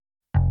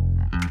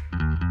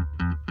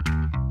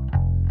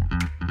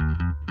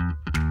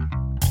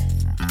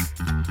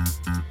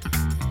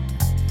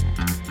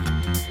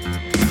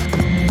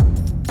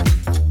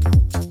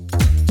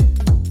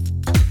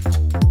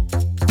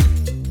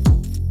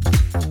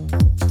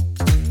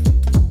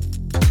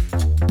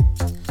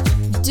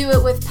Do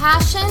it with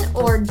passion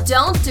or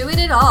don't do it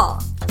at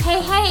all.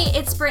 Hey,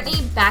 it's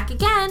Brittany back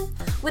again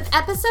with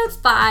episode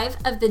 5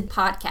 of the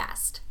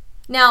podcast.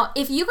 Now,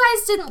 if you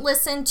guys didn't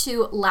listen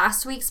to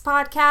last week's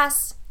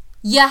podcast,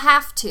 you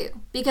have to,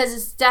 because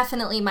it's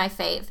definitely my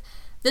fave.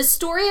 The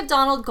story of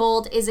Donald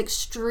Gold is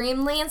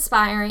extremely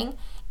inspiring,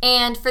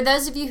 and for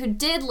those of you who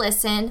did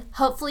listen,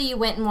 hopefully you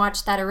went and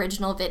watched that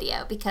original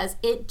video because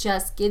it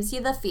just gives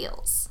you the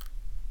feels.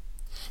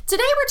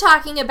 Today we're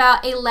talking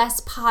about a less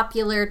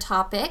popular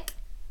topic.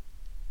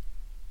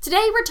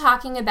 Today we're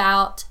talking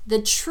about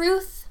the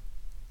truth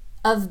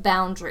of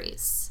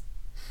boundaries.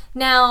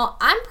 Now,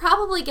 I'm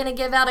probably going to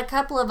give out a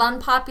couple of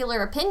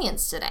unpopular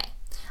opinions today.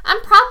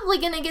 I'm probably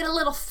going to get a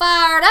little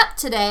fired up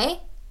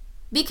today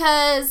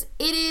because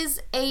it is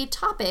a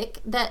topic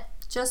that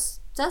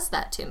just does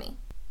that to me.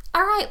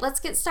 All right, let's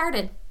get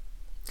started.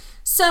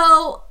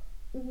 So,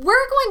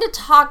 we're going to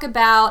talk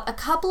about a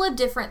couple of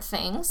different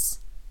things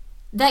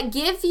that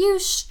give you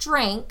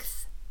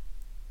strength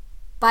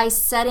by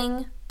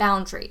setting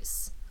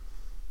boundaries.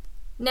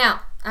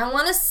 Now, I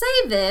want to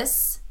say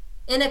this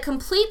in a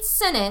complete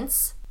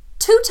sentence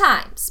 2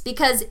 times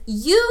because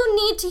you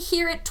need to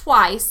hear it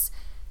twice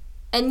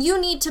and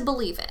you need to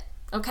believe it,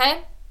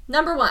 okay?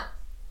 Number 1,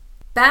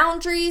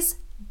 boundaries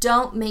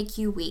don't make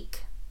you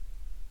weak.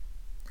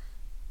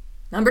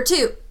 Number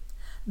 2,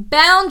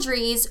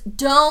 boundaries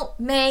don't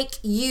make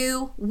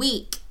you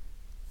weak.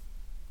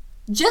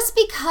 Just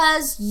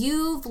because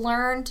you've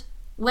learned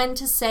when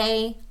to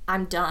say,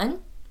 I'm done,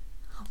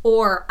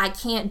 or I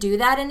can't do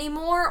that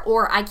anymore,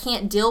 or I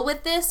can't deal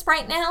with this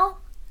right now,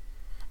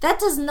 that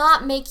does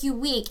not make you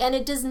weak, and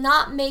it does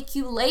not make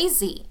you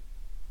lazy.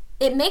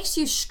 It makes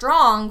you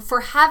strong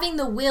for having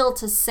the will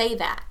to say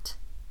that.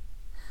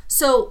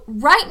 So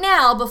right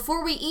now,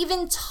 before we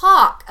even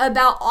talk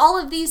about all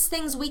of these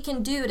things we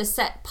can do to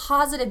set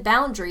positive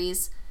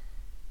boundaries,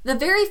 the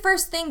very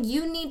first thing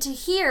you need to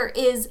hear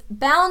is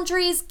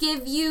boundaries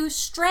give you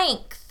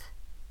strength.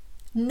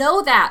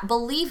 Know that,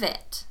 believe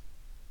it.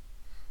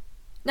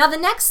 Now, the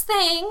next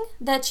thing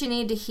that you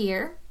need to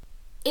hear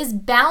is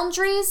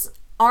boundaries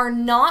are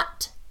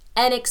not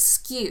an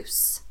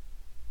excuse.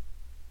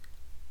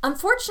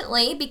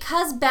 Unfortunately,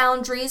 because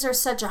boundaries are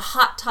such a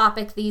hot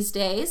topic these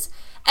days,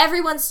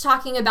 everyone's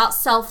talking about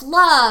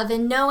self-love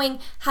and knowing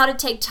how to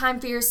take time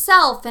for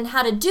yourself and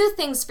how to do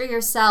things for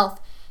yourself.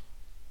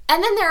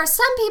 And then there are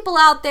some people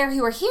out there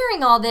who are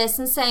hearing all this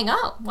and saying,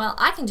 oh, well,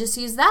 I can just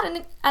use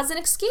that as an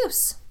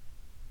excuse.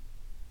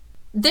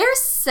 They're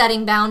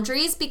setting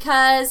boundaries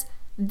because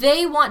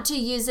they want to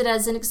use it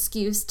as an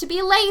excuse to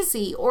be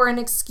lazy, or an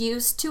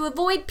excuse to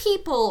avoid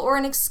people, or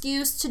an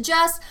excuse to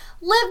just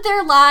live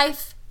their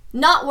life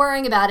not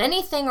worrying about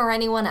anything or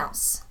anyone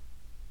else.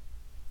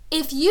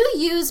 If you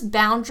use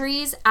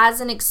boundaries as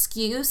an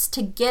excuse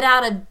to get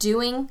out of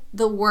doing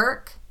the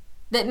work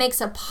that makes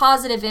a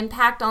positive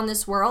impact on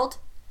this world,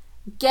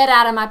 get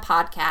out of my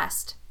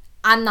podcast.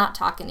 I'm not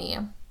talking to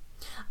you.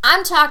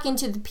 I'm talking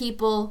to the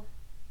people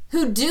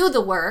who do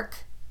the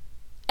work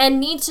and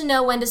need to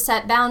know when to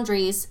set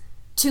boundaries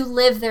to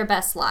live their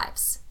best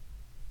lives.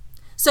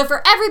 So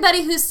for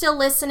everybody who's still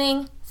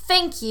listening,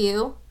 thank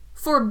you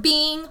for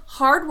being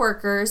hard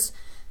workers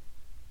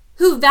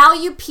who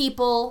value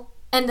people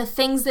and the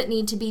things that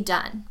need to be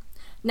done.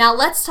 Now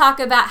let's talk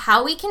about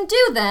how we can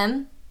do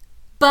them,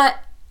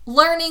 but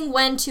learning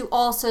when to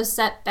also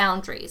set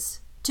boundaries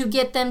to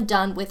get them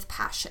done with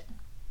passion.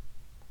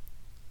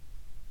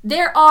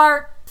 There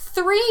are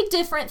 3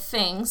 different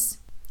things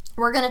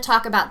we're going to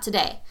talk about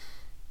today.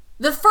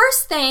 The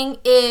first thing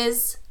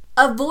is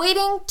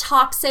avoiding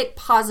toxic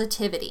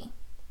positivity.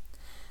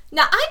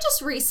 Now, I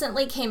just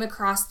recently came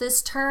across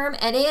this term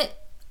and it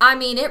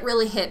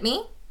really hit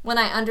me when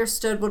I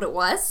understood what it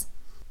was.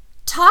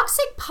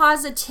 Toxic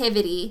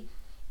positivity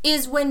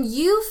is when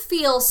you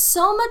feel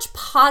so much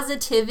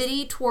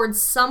positivity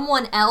towards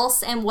someone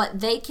else and what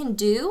they can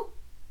do,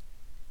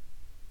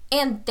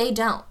 and they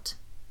don't.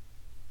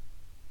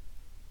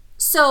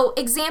 So,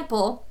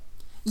 example,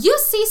 you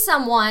see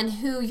someone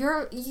who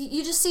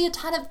you just see a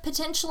ton of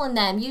potential in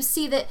them. You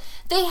see that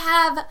they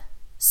have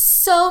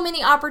so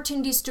many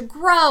opportunities to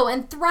grow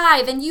and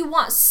thrive, and you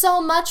want so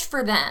much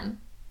for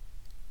them.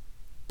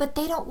 But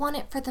they don't want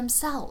it for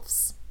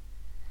themselves.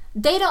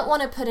 They don't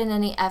want to put in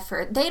any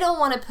effort. They don't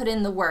want to put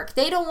in the work.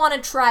 They don't want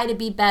to try to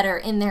be better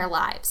in their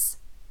lives.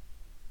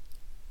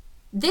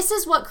 This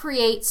is what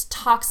creates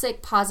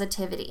toxic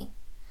positivity.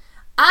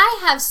 I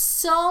have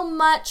so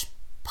much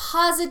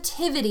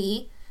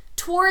positivity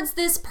towards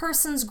this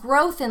person's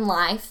growth in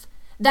life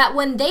that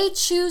when they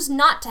choose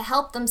not to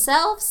help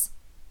themselves,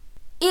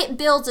 it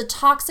builds a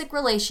toxic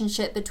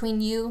relationship between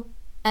you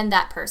and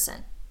that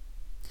person.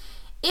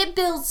 It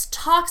builds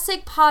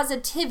toxic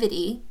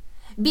positivity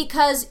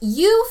because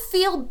you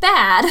feel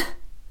bad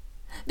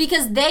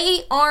because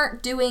they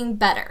aren't doing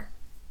better.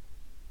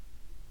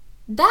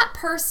 That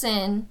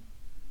person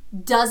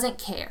doesn't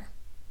care.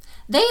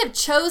 They have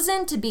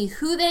chosen to be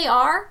who they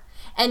are,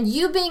 and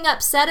you being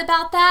upset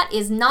about that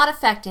is not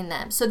affecting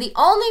them. So the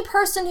only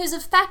person who's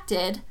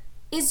affected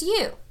is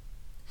you.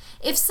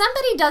 If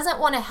somebody doesn't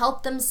want to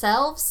help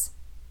themselves,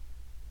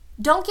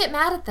 don't get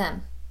mad at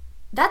them.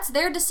 That's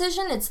their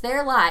decision. It's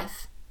their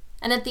life.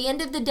 And at the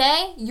end of the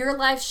day, your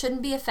life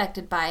shouldn't be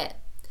affected by it.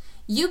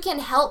 You can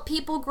help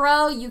people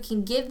grow. You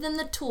can give them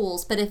the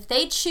tools. But if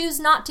they choose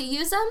not to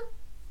use them,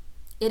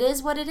 it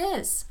is what it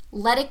is.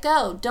 Let it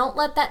go. Don't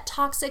let that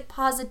toxic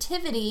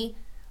positivity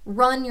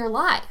run your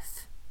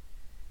life.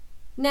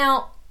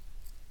 Now,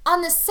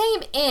 on the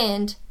same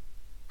end,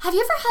 have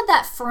you ever had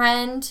that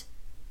friend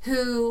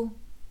who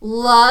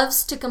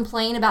loves to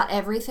complain about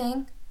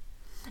everything?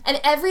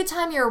 And every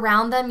time you're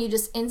around them, you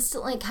just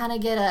instantly kind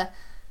of get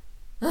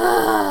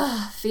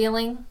a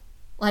feeling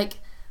like,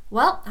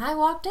 well, I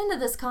walked into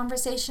this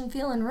conversation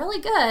feeling really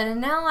good, and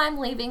now I'm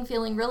leaving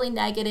feeling really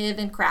negative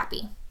and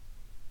crappy.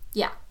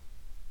 Yeah,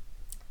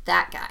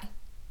 that guy.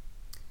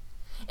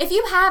 If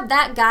you have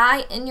that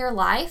guy in your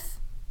life,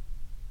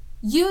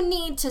 you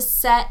need to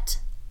set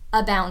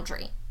a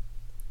boundary.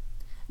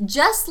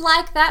 Just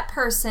like that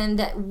person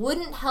that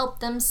wouldn't help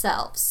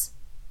themselves,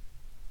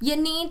 you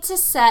need to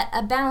set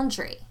a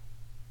boundary.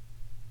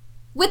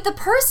 With the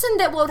person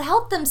that won't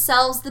help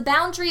themselves, the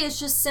boundary is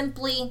just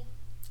simply,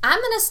 I'm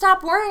going to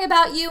stop worrying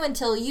about you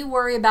until you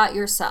worry about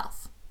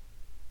yourself.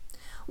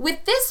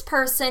 With this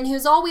person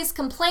who's always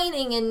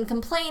complaining and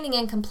complaining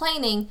and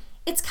complaining,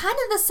 it's kind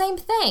of the same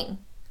thing.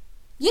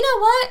 You know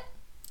what?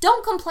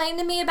 Don't complain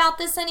to me about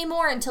this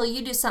anymore until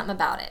you do something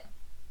about it.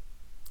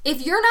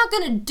 If you're not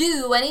going to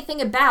do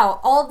anything about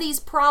all these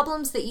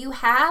problems that you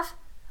have,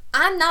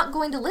 I'm not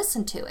going to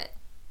listen to it.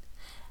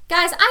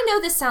 Guys, I know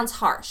this sounds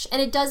harsh,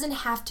 and it doesn't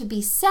have to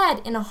be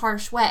said in a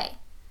harsh way.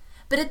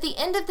 But at the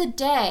end of the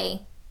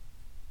day,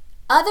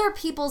 other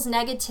people's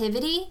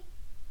negativity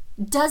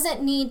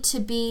doesn't need to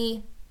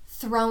be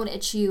thrown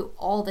at you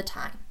all the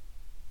time.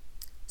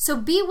 So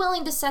be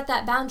willing to set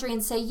that boundary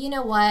and say, you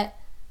know what?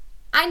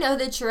 I know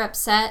that you're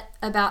upset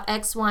about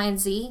X, Y, and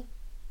Z,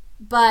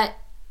 but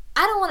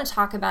I don't want to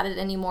talk about it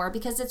anymore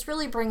because it's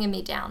really bringing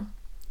me down.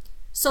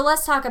 So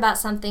let's talk about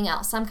something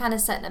else. I'm kind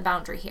of setting a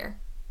boundary here.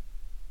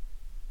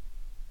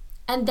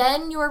 And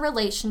then your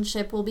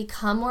relationship will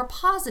become more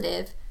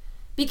positive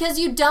because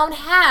you don't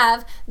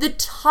have the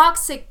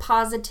toxic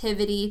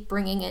positivity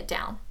bringing it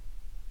down.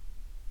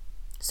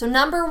 So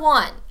number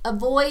 1,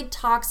 avoid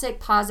toxic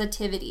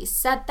positivity.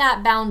 Set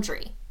that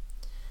boundary.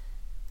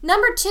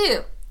 Number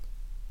 2,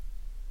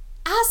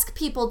 ask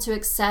people to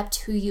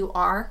accept who you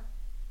are.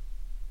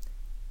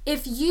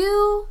 If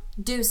you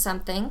do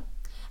something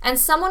and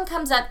someone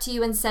comes up to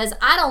you and says,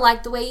 I don't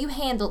like the way you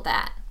handled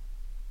that,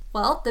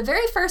 well, the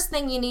very first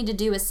thing you need to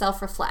do is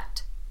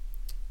self-reflect.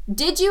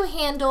 Did you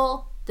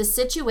handle the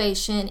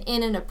situation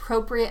in an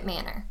appropriate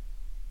manner?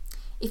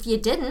 If you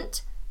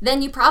didn't,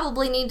 then you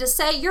probably need to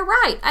say, you're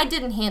right, I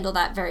didn't handle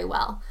that very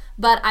well,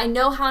 but I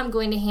know how I'm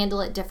going to handle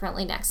it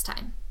differently next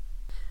time.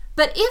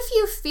 But if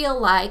you feel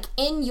like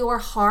in your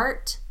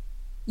heart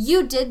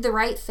you did the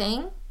right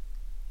thing,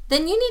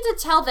 then you need to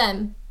tell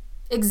them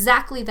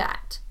exactly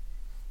that.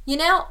 You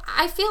know,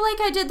 I feel like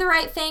I did the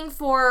right thing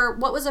for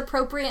what was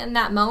appropriate in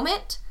that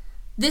moment.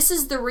 This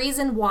is the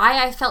reason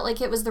why I felt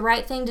like it was the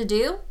right thing to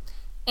do.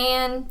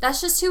 And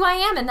that's just who I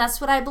am, and that's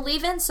what I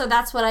believe in, so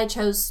that's what I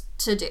chose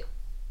to do.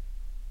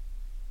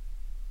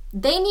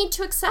 They need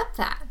to accept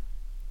that.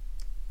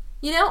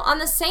 You know, on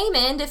the same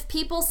end, if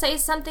people say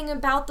something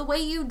about the way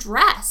you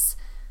dress,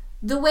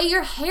 the way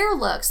your hair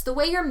looks, the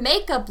way your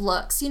makeup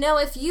looks, you know,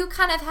 if you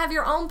kind of have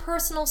your own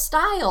personal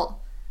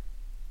style,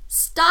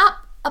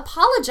 stop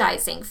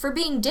apologizing for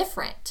being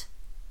different.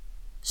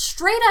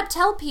 Straight up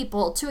tell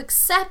people to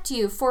accept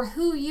you for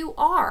who you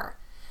are,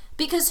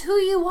 because who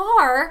you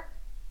are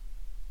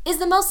is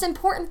the most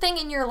important thing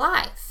in your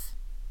life.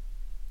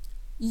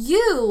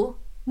 You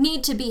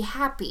need to be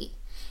happy.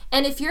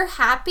 And if you're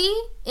happy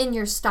in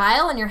your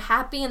style and you're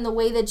happy in the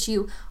way that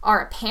you are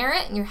a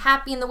parent and you're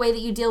happy in the way that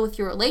you deal with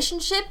your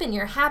relationship and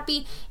you're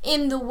happy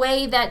in the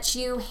way that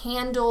you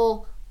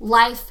handle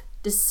life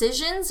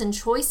decisions and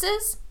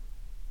choices,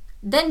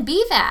 then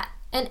be that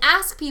and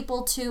ask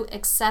people to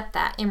accept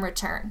that in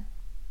return.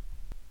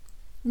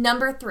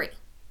 Number 3,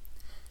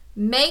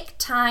 make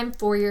time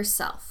for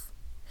yourself.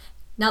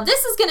 Now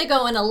this is going to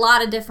go in a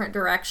lot of different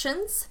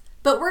directions,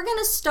 but we're going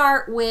to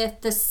start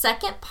with the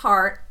second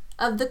part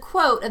of the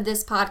quote of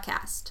this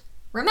podcast.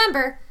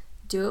 Remember,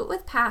 do it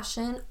with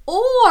passion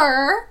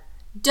or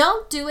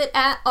don't do it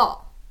at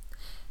all.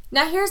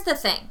 Now here's the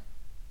thing.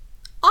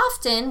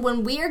 Often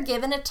when we are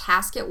given a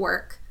task at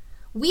work,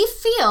 we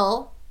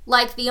feel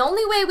like the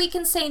only way we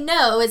can say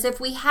no is if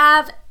we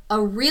have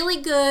a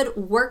really good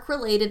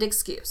work-related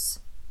excuse.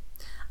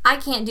 I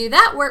can't do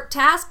that work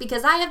task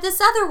because I have this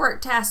other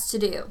work task to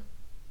do.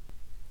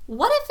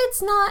 What if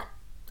it's not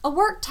a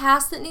work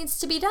task that needs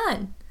to be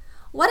done?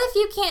 What if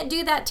you can't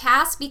do that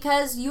task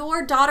because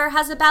your daughter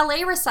has a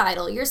ballet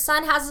recital, your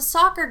son has a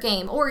soccer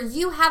game, or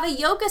you have a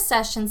yoga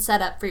session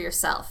set up for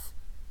yourself?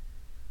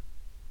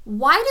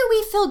 Why do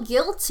we feel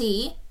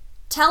guilty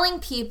telling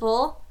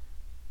people,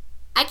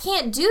 I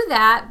can't do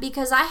that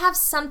because I have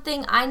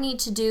something I need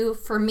to do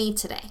for me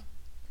today?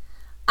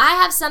 I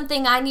have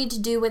something I need to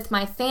do with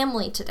my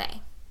family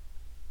today.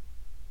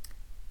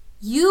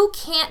 You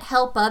can't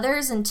help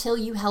others until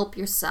you help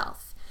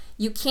yourself.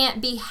 You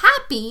can't be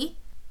happy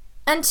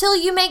until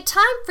you make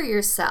time for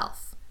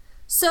yourself.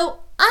 So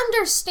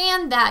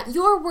understand that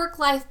your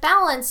work-life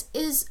balance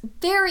is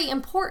very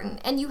important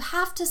and you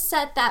have to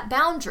set that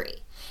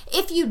boundary.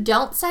 If you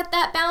don't set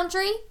that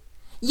boundary,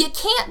 you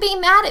can't be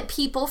mad at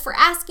people for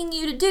asking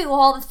you to do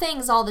all the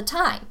things all the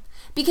time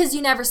because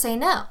you never say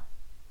no.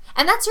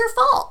 And that's your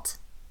fault.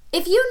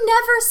 If you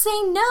never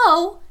say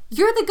no,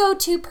 you're the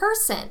go-to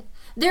person.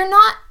 They're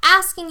not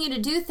asking you to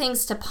do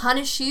things to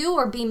punish you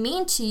or be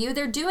mean to you.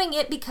 They're doing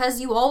it because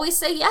you always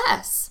say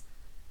yes.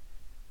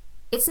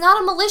 It's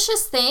not a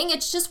malicious thing.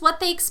 It's just what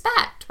they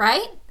expect,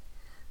 right?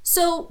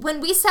 So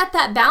when we set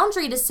that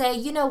boundary to say,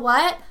 you know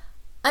what?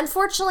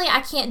 Unfortunately,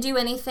 I can't do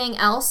anything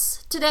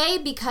else today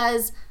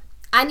because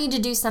I need to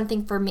do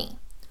something for me,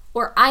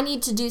 or I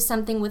need to do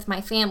something with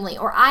my family,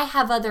 or I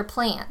have other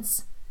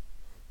plans.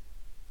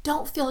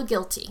 Don't feel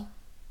guilty.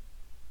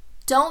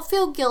 Don't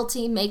feel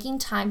guilty making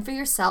time for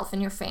yourself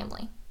and your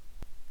family.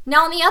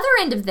 Now, on the other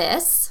end of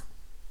this,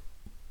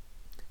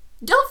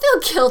 don't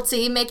feel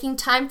guilty making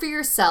time for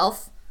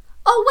yourself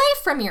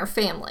away from your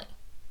family.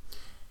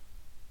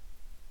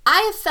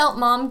 I have felt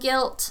mom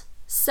guilt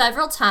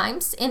several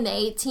times in the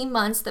 18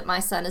 months that my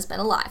son has been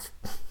alive.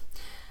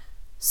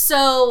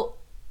 So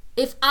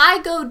if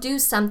I go do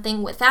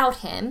something without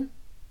him,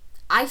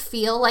 I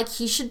feel like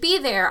he should be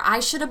there. I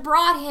should have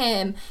brought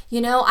him.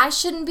 I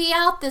shouldn't be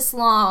out this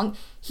long.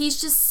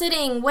 He's just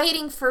sitting,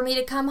 waiting for me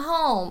to come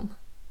home.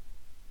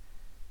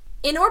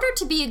 In order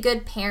to be a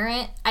good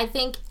parent, I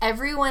think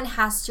everyone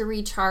has to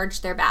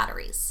recharge their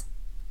batteries.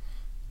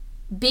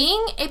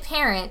 Being a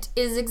parent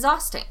is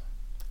exhausting.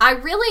 I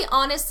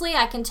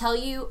can tell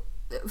you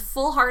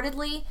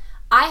full-heartedly,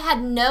 I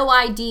had no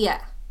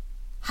idea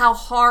how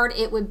hard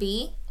it would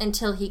be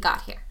until he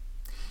got here.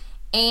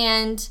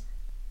 And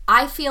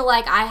I feel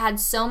like I had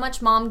so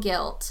much mom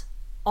guilt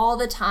all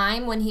the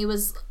time when he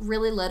was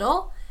really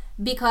little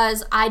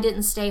because I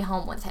didn't stay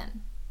home with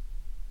him.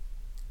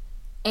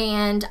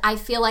 And I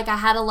feel like I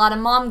had a lot of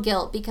mom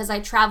guilt because I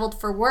traveled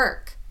for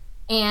work.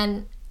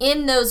 And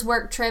in those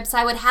work trips,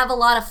 I would have a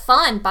lot of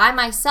fun by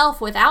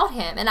myself without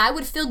him, and I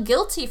would feel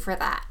guilty for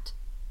that.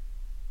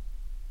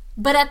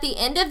 But at the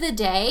end of the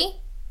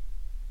day,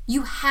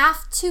 you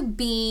have to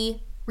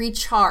be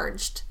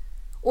recharged,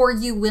 or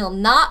you will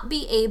not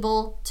be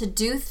able to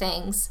do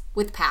things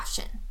with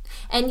passion.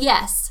 And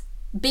yes,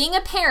 being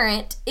a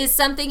parent is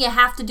something you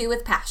have to do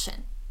with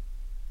passion.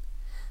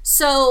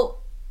 So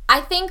I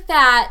think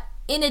that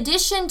in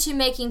addition to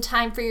making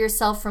time for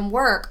yourself from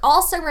work,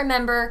 also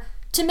remember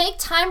to make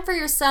time for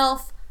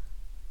yourself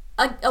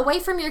away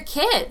from your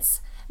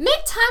kids.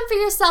 Make time for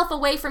yourself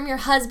away from your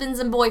husbands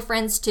and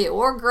boyfriends too,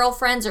 or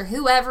girlfriends, or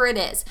whoever it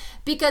is.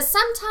 Because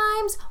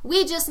sometimes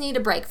we just need a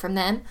break from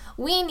them.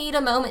 We need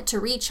a moment to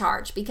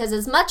recharge because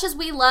as much as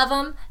we love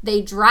them,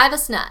 they drive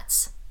us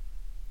nuts.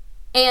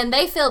 And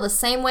they feel the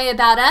same way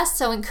about us,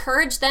 so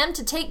encourage them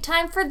to take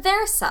time for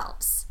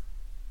themselves.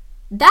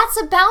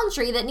 That's a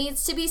boundary that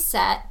needs to be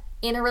set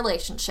in a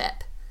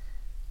relationship.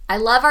 I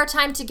love our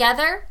time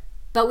together,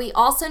 but we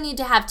also need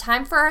to have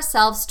time for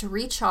ourselves to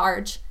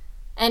recharge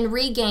and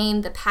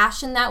regain the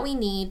passion that we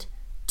need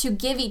to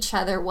give each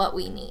other what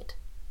we need.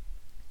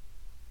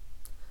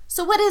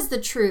 So what is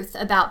the truth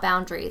about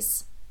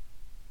boundaries?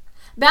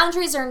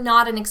 Boundaries are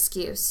not an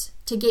excuse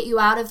to get you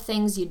out of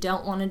things you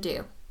don't want to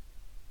do.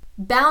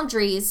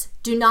 Boundaries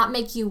do not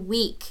make you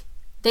weak.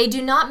 They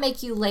do not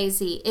make you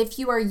lazy if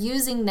you are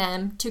using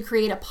them to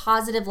create a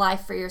positive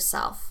life for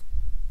yourself.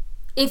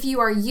 If you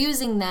are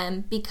using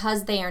them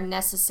because they are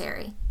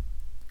necessary.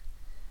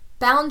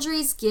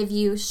 Boundaries give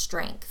you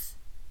strength.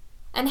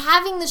 And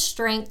having the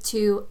strength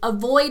to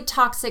avoid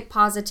toxic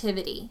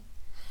positivity,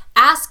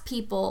 ask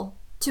people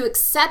to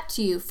accept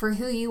you for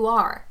who you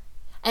are,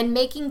 and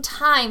making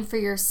time for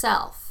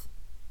yourself.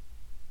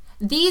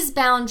 These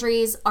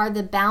boundaries are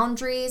the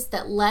boundaries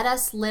that let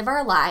us live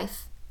our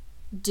life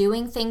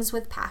doing things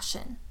with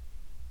passion.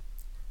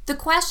 The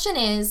question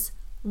is,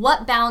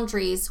 what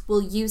boundaries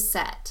will you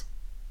set?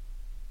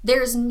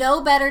 There's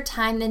no better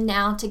time than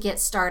now to get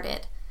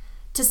started,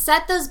 to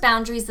set those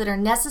boundaries that are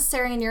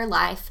necessary in your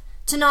life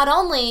to not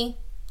only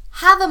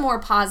have a more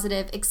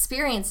positive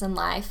experience in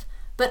life,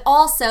 but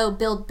also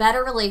build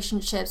better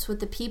relationships with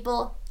the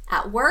people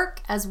at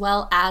work as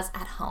well as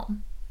at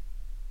home.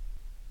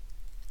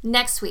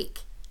 Next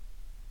week,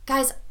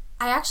 guys,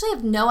 I actually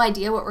have no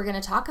idea what we're going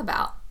to talk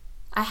about.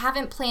 I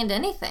haven't planned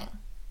anything.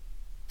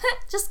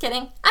 Just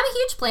kidding. I'm a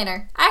huge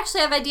planner. I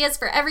actually have ideas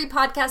for every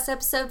podcast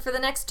episode for the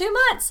next 2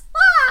 months.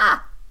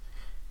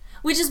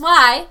 Which is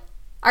why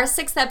our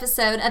 6th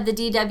episode of the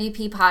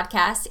DWP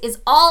podcast is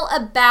all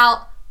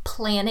about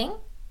planning,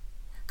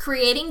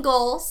 creating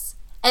goals,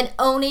 and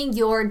owning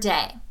your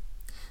day.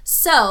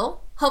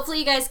 So, hopefully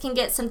you guys can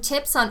get some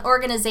tips on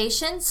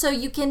organization so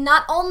you can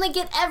not only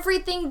get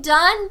everything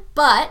done,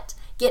 but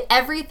get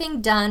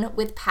everything done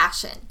with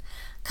passion.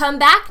 Come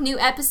back, new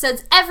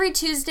episodes every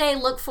Tuesday.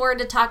 Look forward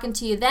to talking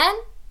to you then.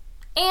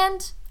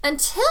 And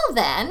until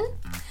then,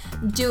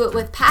 Do it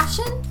with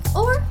passion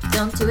or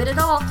don't do it at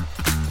all.